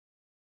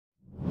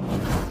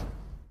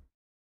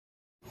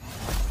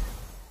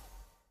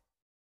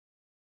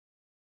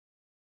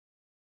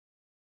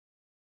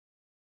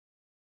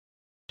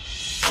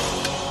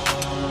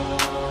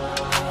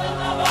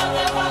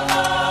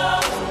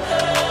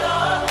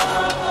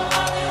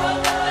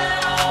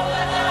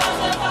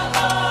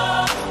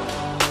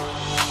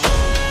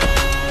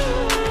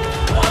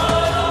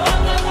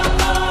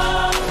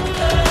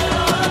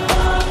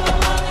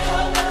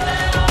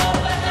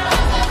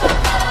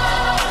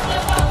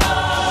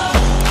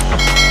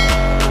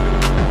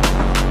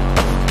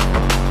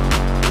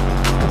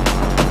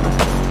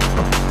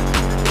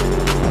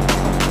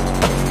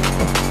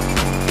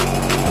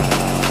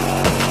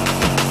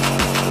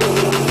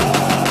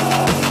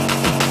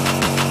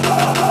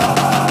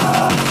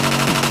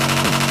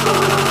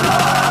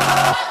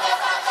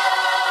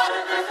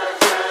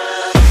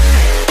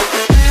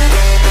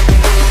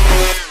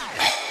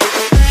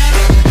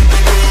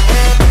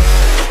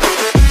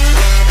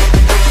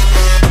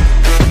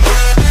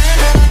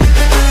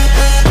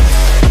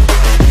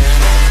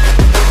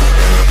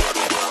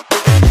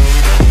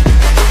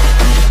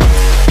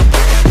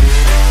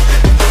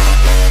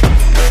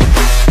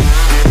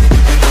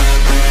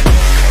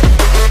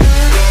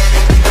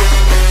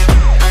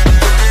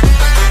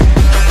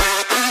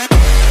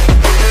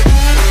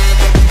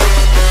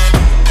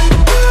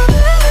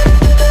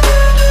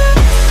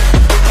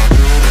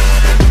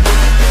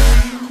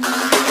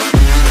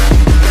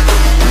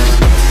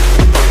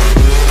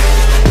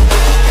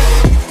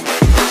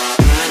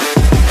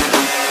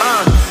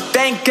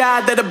thank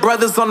God that the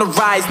brothers on the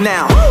rise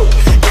now.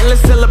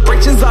 Endless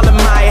celebrations all in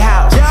my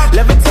house.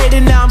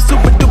 Levitating now, I'm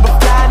super duper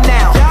fly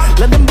now.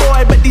 London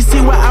boy, but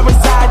DC where I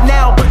reside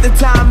now. Put the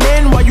time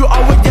in while you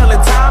always yelling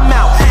time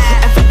out.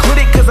 And for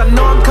quit it, cause I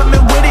know I'm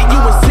coming with it. You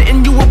were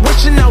sitting, you were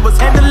wishing I was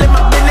handling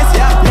my business.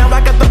 Now I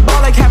got the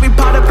ball like Harry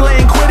Potter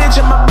playing Quidditch.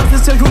 And my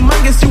business so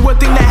humongous, you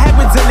would think that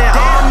happens in it.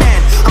 Oh man,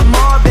 I'm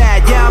all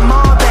that, yeah, I'm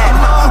all that.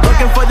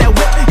 Working for that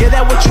whip, yeah,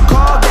 that what you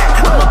call that.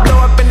 I'ma blow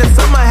up in the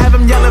summer, have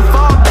them yelling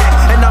fall back.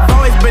 And I've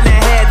always been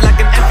ahead like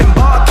an effing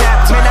ball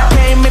cap. Man, I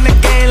came in the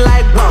game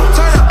like, whoa.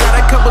 Got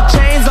a couple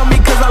chains on me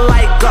cause I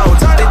like gold.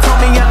 They told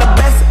me I'm the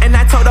best and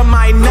I told them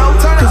I know.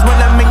 Cause when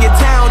I'm in your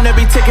town,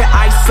 every ticket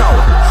I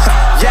sold.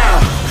 Yeah,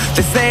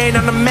 they saying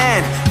I'm the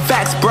man.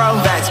 Facts, bro.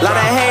 Lot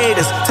of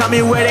haters, tell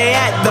me where they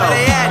at though.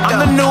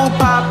 I'm the new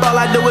pop, all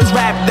I do is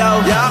rap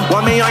though.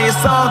 Want me on your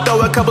song,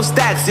 throw a couple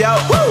stacks, yo.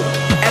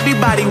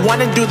 Everybody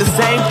wanna do the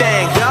same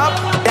thing.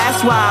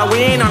 That's why we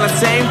ain't on the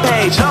same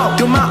page.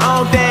 Do my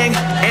own thing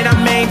and I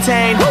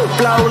maintain.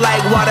 Flow like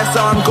water,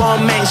 so I'm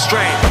going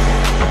mainstream.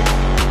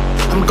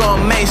 I'm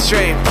going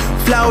mainstream.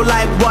 Flow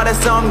like water,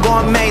 so I'm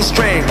going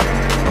mainstream.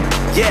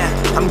 Yeah,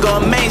 I'm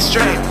going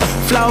mainstream.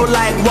 Flow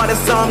like water,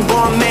 so I'm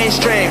going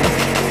mainstream.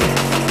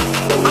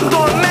 I'm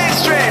going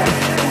mainstream.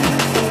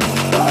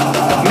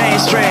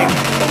 Mainstream.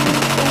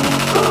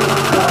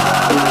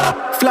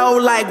 Flow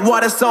like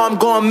water, so I'm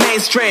going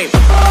mainstream.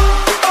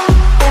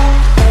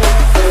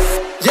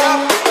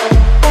 Yeah.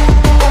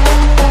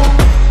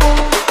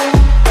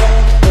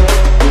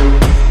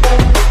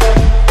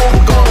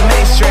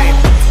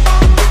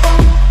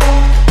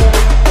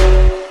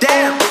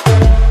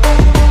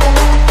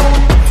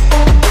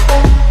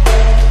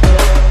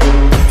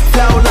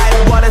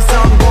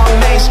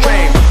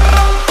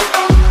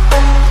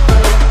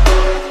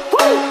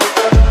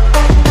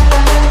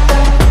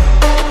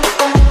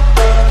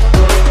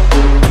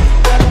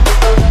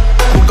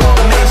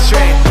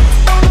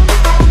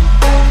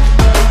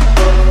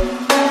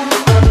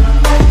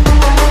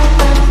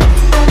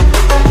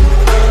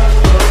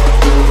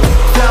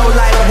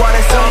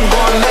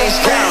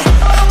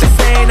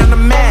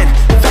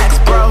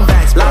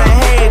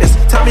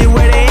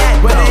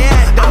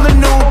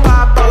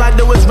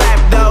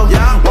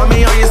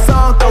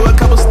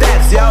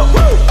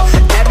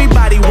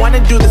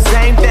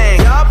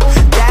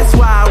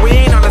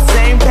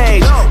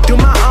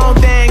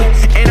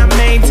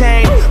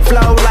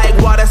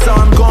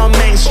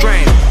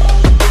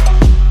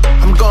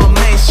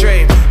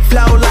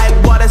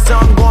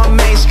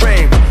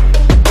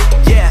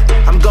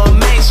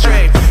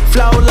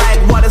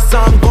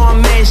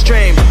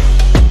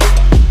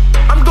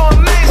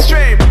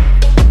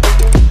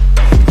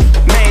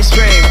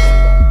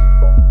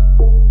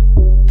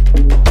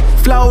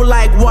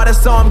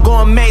 So I'm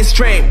going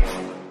mainstream.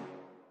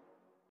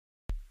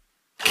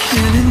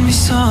 Killing me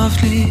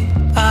softly,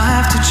 I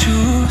have to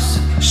choose.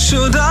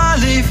 Should I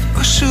leave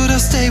or should I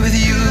stay with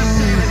you?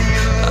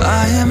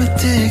 I am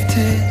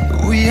addicted,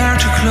 we are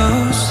too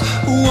close.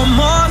 One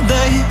more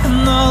day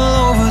and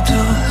I'll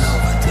overdose.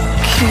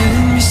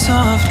 Killing me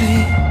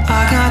softly,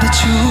 I gotta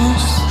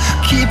choose.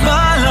 Keep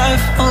my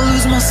life or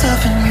lose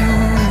myself in you.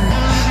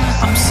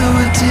 I'm so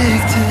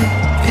addicted,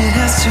 it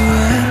has to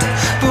end.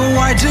 But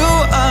why do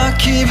I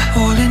keep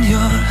holding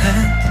your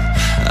hand?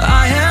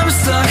 I am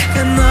stuck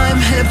and I'm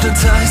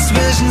hypnotized.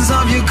 Visions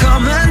of you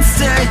come and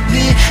stay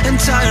the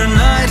entire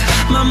night.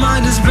 My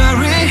mind is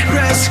buried,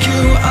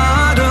 rescue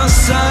out of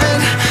sight.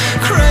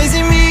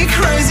 Crazy me,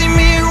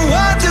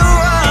 what do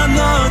I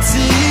not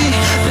see?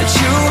 That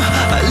you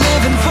are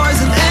living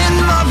poison in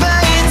my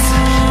veins.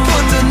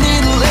 Put the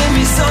needle in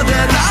me so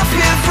that I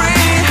feel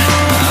free.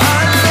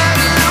 I let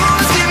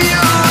loose, give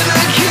you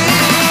the key.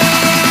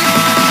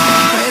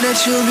 Pray that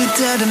you'll be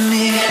dead to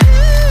me.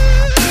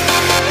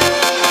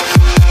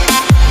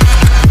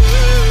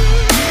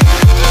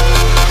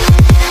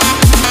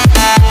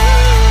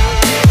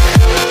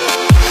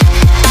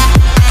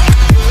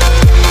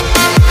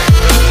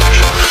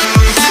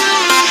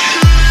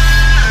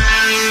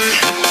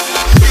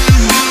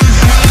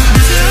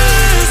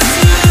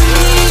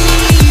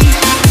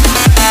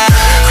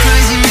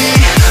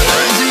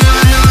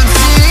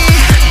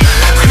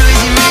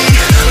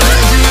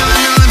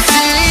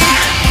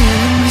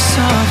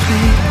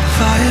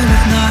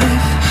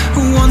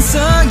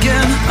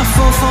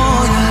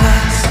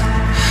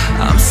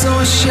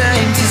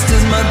 Ashamed, this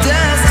is my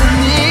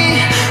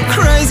destiny.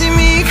 Crazy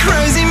me,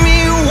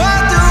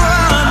 what do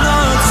I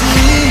not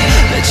see?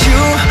 That you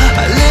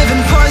are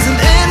living poison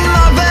in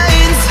my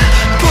veins.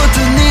 Put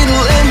the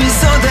needle in me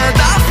so that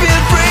I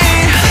feel free.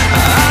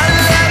 I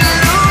let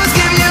loose,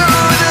 give you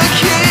the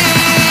key.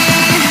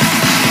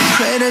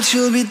 Pray that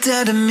you'll be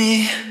dead to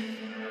me.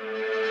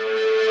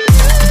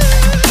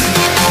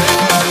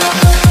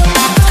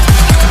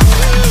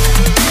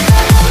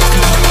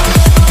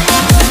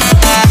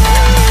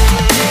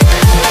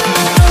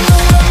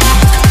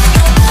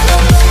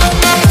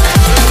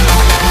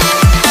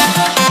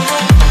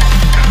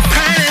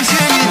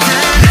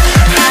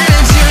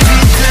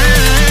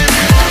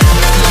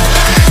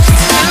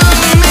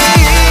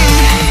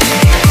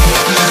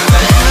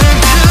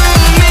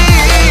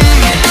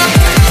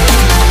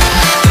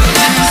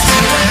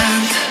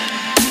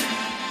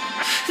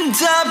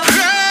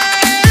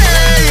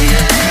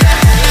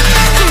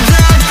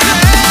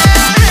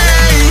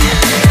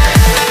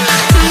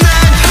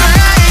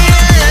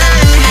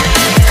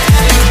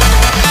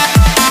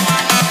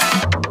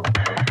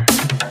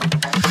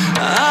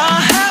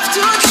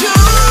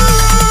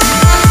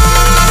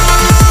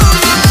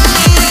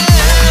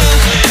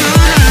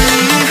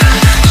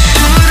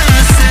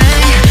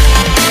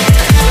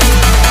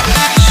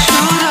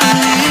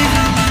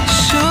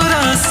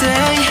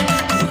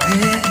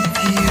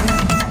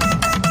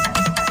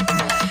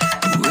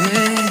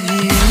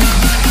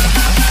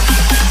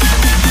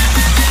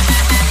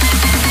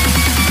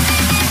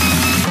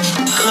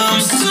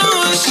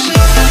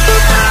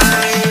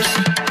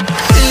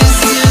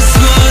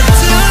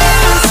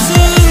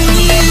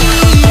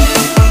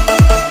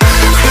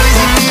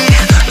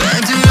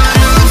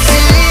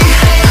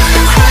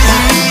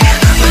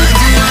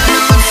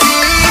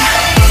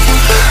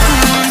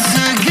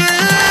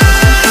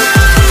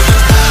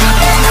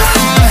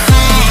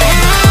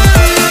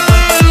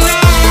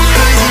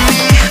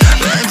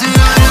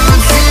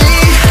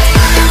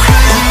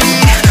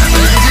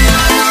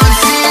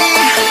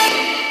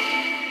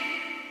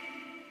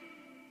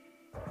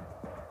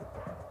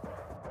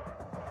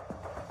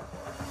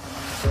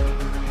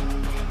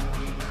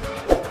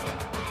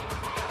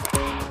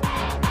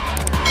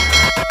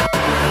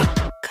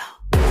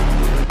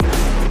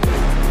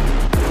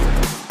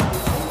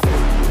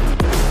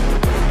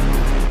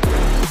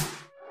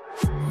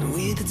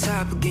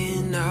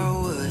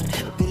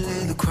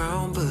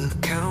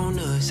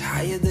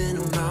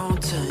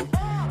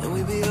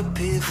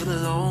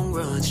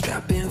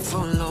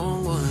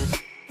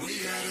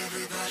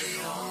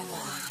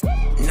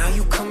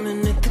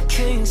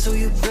 so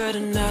you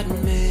better not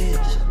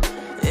miss.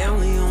 And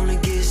we only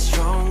get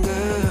stronger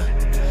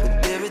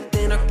with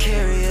everything I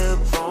carry up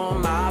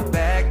on my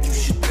back. You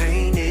should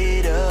paint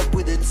it up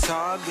with a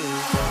target.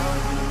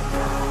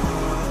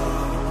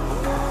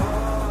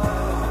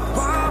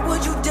 Why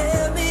would you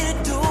dare me to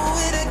do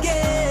it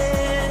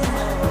again?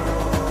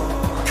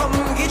 Come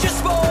get your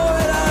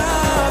spoiler,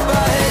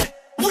 but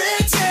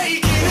we're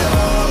taking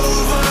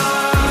over.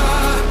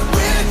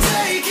 We're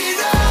taking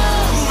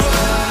over.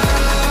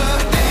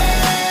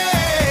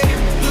 Hey,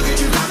 look at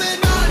you loving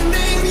my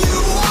name. You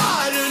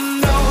ought to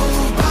know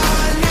by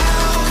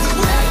now that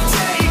we're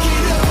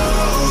taking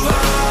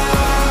over.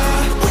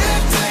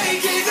 We're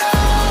taking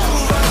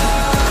over.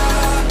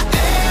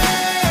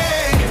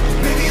 Hey,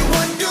 maybe you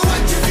wonder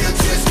what your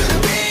future's gonna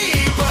be,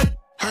 but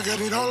I got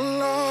it all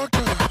locked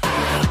up.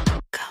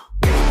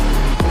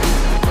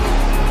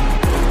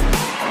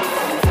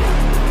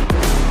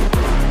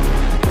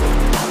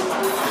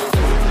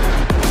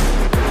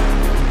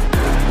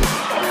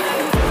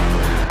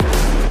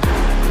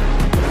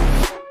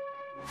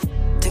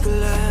 Take a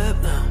lap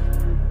now,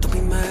 don't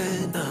be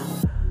mad now.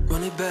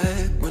 Run it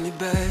back, run it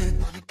back.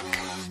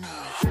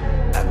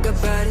 I got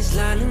bodies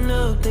lining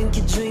up, think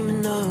you're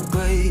dreaming of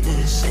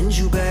greatness. Send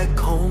you back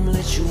home,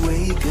 let you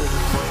wake up.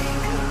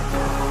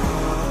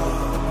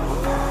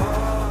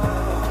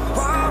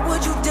 Why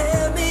would you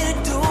dare me to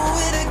do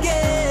it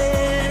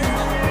again?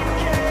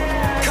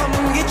 Come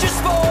and get your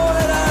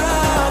spoiler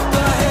up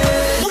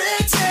ahead.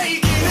 We're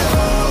taking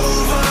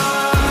over.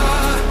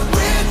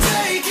 We're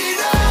taking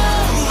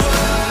over.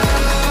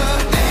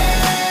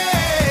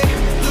 Hey,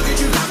 look at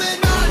you loving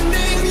my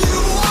name. You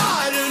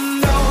ought to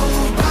know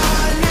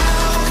by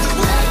now that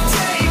we're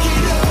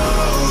taking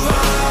over.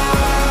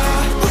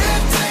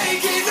 We're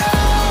taking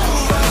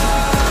over.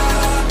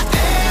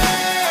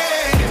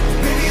 Hey,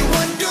 maybe you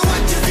wonder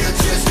what your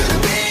future's gonna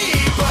be,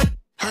 but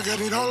I got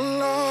it all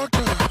locked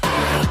up.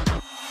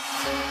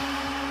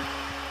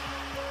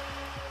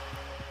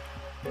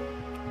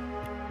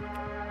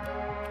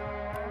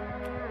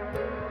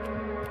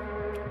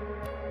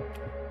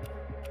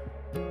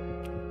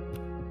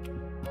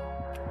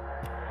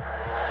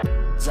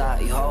在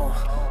以后，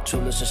除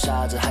了傻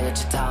傻子，还有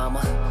其他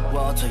吗？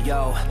我左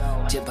右，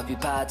键盘噼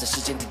啪在时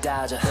间滴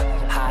答着，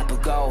还不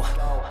够。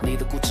你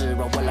的固执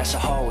让我来守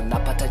候，哪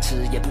怕太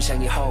迟也不想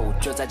以后。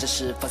就在这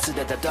时放肆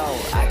的打斗。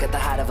I got the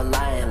heart of a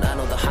lion, I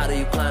know the harder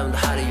you climb, the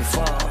harder you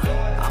fall.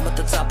 I'm at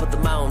the top of the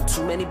mountain,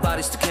 too many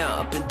bodies to count.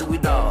 I've been through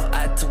it all.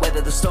 I had to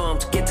weather the storm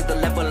to get to the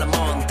level I'm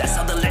on. That's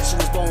how the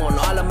legend was born.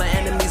 All of my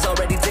enemies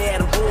already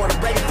dead. I'm bored,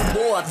 I'm ready for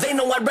war. They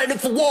know I'm ready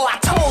for war. I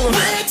told them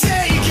we're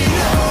taking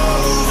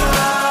over.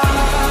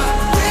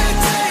 We're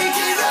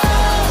taking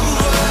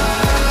over.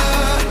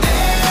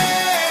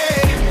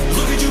 Hey,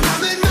 look at you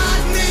coming my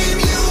name.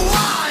 You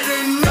ought to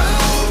know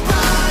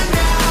by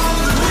now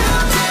that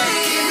we're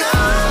taking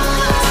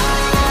over.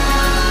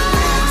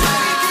 We're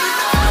taking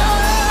over.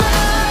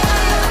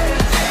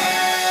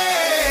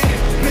 Hey,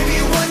 maybe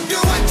you wonder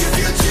what your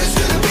future's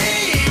gonna be,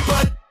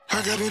 but I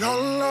got it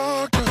all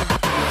locked up.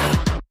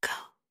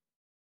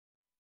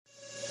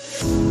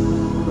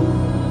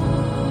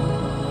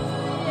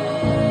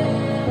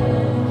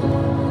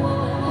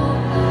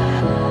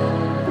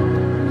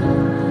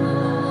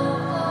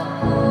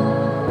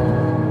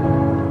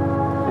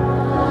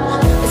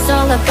 It's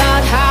all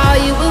about how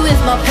you were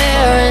with my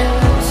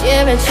parents.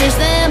 Yeah, I changed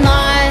their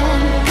mind.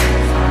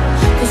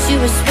 Cause you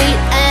were sweet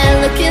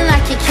and looking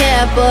like you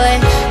cared, boy.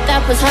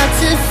 That was hard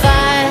to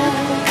find.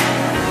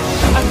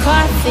 I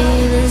caught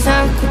feelings,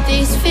 how could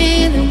these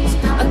feelings?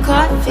 I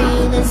caught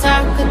feelings,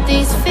 how could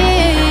these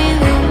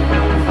feelings?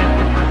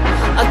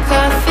 I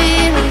caught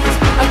feelings,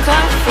 I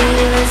caught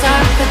feelings,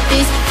 how could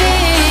these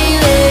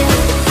feelings?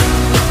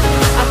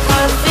 I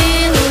caught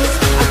feelings,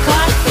 I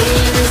caught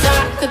feelings,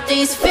 how could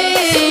these feelings?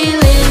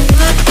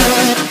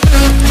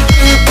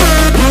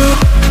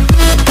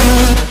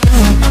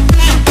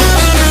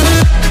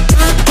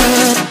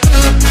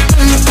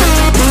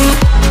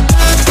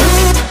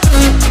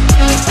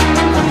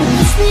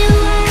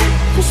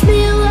 Push me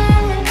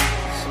away,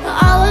 I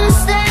wanna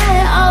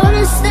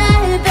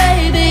stay,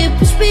 baby.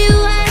 Push me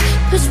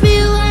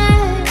away,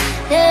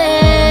 yeah.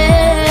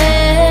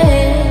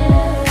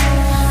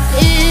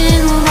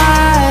 In my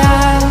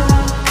eyes,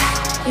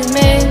 you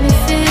made me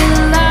feel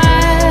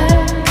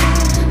alive.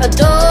 I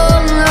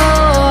don't know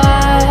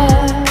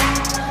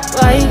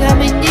why you got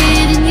me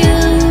needing you.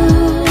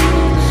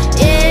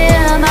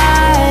 In my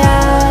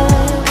eyes,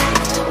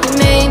 you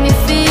made me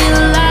feel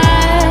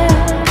alive.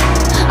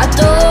 I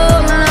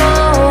don't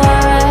know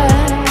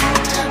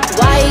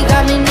why you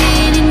got me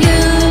needing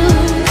you.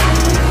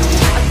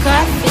 I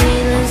caught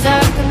feelings, I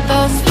got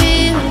those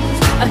feelings.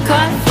 I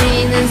caught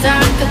feelings, I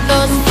got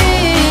those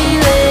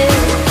feelings.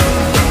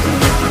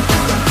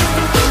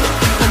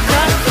 I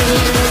caught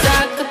feelings, I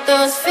got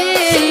those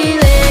feelings.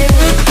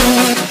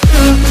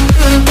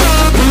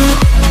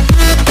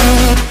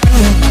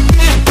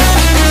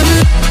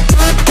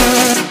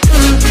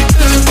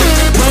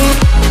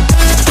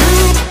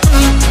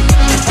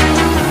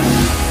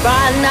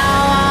 Right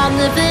now I'm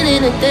living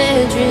in a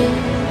daydream.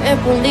 it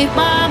won't leave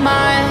my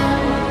mind.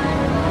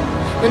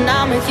 When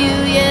I'm with you,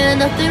 yeah,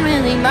 nothing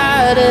really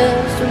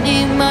matters. Don't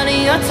need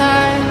money or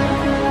time.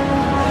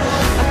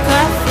 I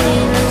got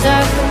feelings, I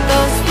got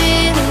those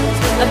feelings.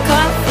 I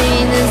got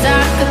feelings,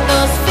 I got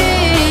those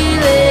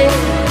feelings.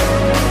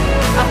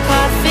 I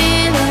got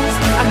feelings,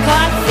 I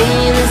got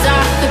feelings,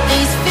 I got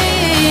these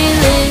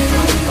feelings.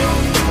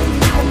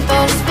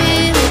 Those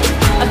feelings,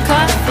 I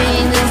got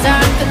feelings,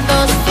 I got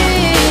those feelings.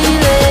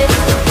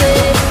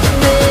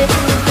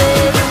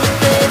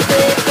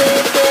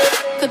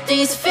 Got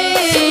these feelings.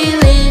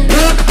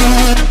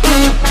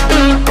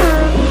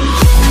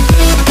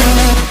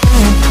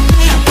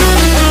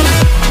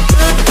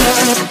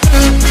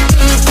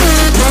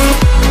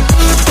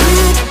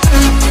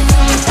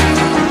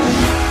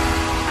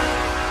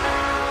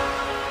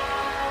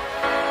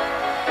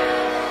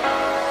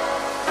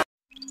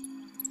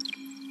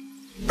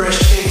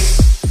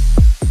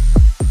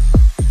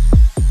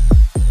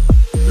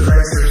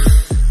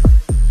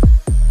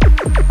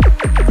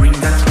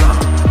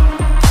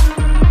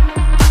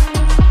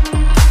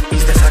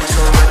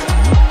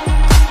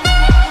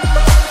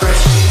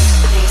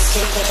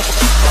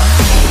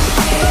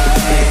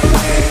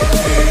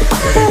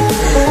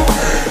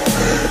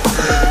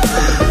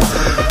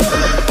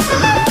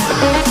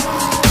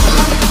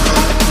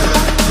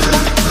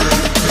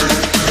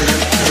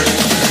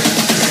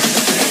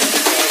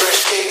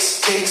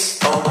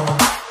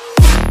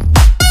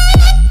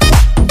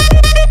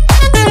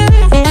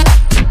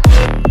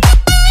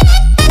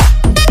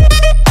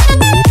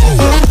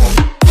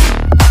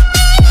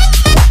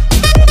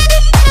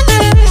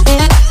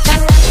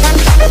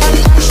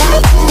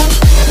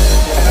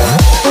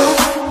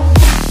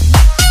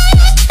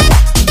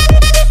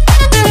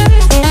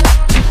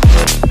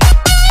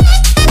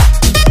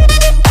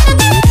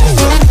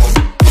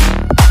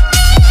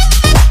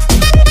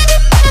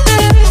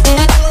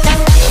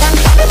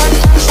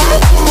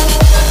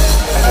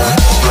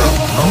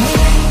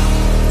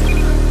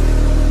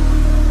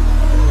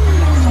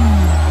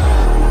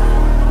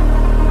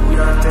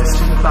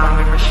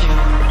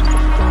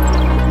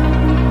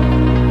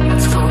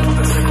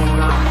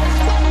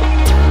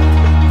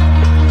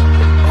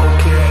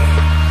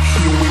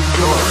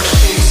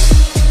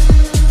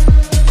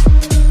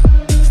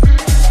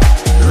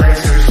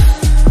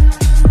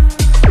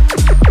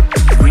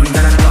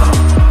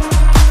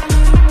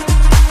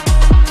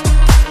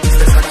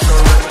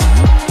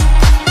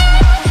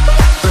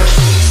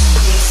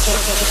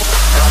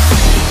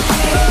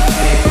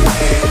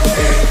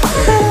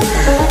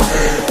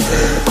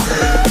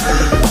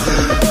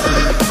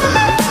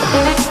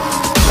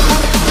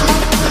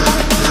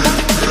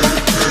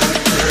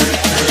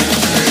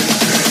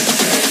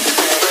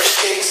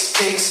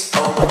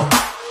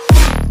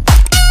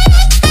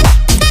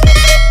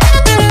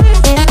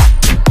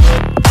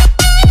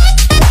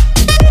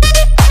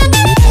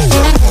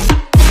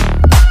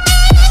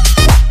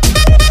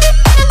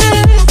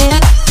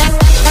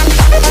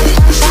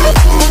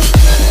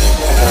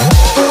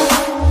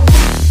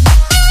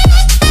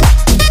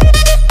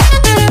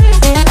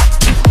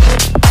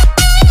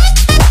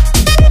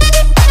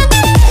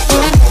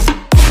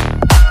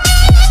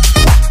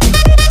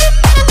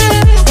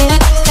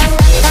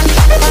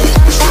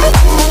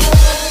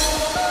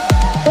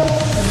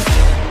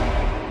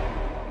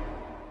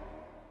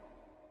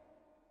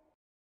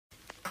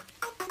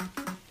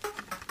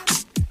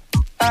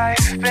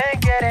 I've been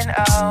getting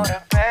out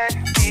of bed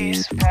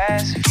these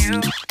past few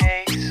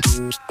days.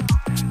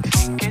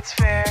 Think it's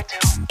fair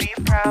to be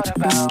proud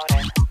about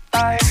it.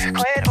 I've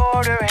quit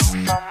ordering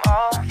from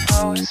all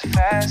those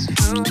fast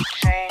food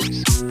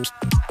chains.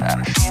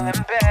 I'm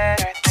feeling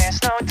better, there's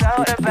no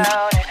doubt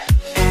about it.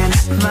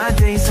 And my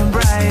days are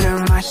brighter,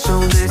 my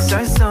shoulders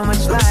are so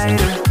much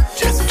lighter.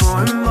 Just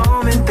for a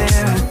moment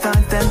there, I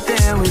thought that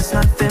there was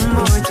nothing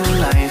more to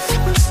life.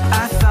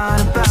 I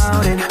thought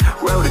about it,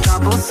 wrote a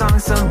couple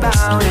songs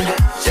about it.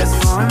 Just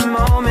for a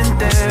moment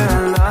there,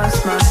 I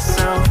lost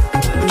myself.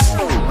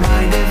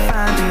 Mind if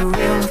I be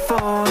real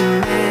for a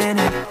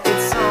minute?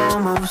 It's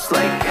almost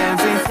like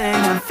everything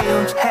I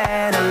feel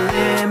had a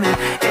limit.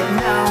 It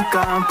now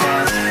gone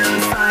past,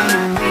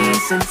 finding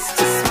reasons